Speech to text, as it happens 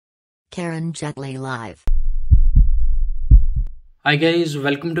Karanjetlilive. Hi guys,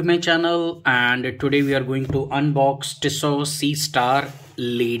 welcome to my channel, and today we are going to unbox Tissot Seastar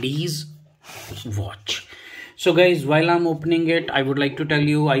ladies watch. So guys, while I'm opening it, I would like to tell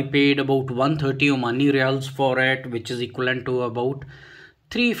you I paid about 130 Omani Riyals for it, which is equivalent to about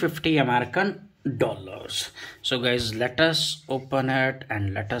 350 American dollars. So guys, let us open it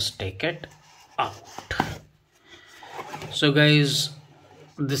and let us take it out. So guys,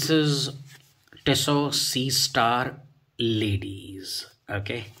 this is Tissot Seastar ladies.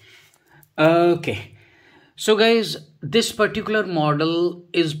 Okay. So guys, this particular model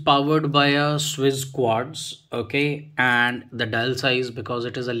is powered by a Swiss quartz. Okay, and the dial size, because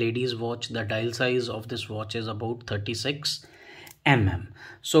it is a ladies watch, the dial size of this watch is about 36 mm.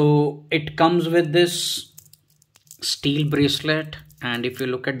 So it comes with this steel bracelet, and if you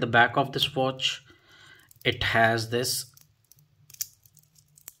look at the back of this watch, it has this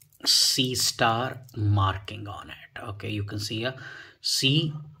Seastar marking on it. Okay, you can see a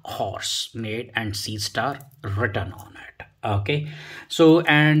sea horse made and Seastar written on it. Okay, so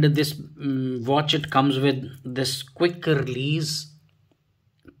and this watch, it comes with this quick release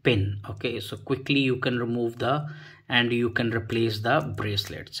pin. Okay, so quickly you can remove and you can replace the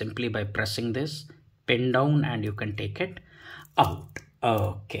bracelet simply by pressing this pin down, and you can take it out.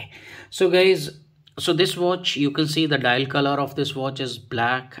 Okay, so guys, so this watch, you can see the dial color of this watch is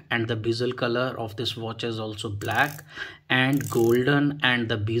black, and the bezel color of this watch is also black and golden, and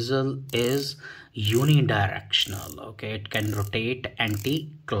the bezel is unidirectional. Okay, it can rotate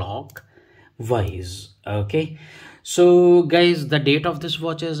anti-clockwise. Okay, so guys, the date of this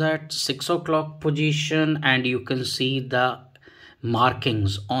watch is at 6 o'clock position, and you can see the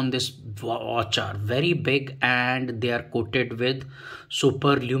markings on this watch are very big, and they are coated with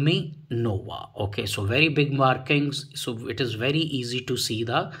super luminova. Okay, so very big markings, so it is very easy to see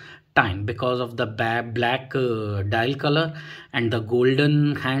the time because of the black dial color and the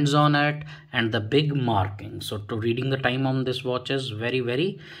golden hands on it and the big markings. So to reading the time on this watch is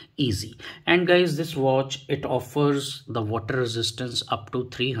very easy. And guys, this watch, it offers the water resistance up to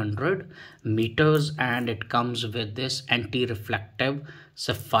 300 meters, and it comes with this anti-reflective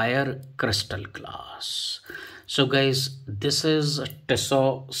sapphire crystal glass. So guys, this is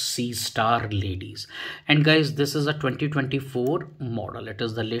Tissot Seastar ladies, and guys, this is a 2024 model. It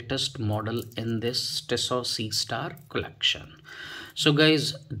is the latest model in this Tissot Seastar collection. So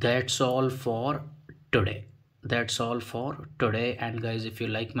guys, that's all for today. And guys, if you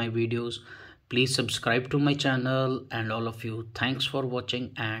like my videos, please subscribe to my channel, and all of you, thanks for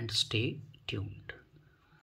watching and stay tuned.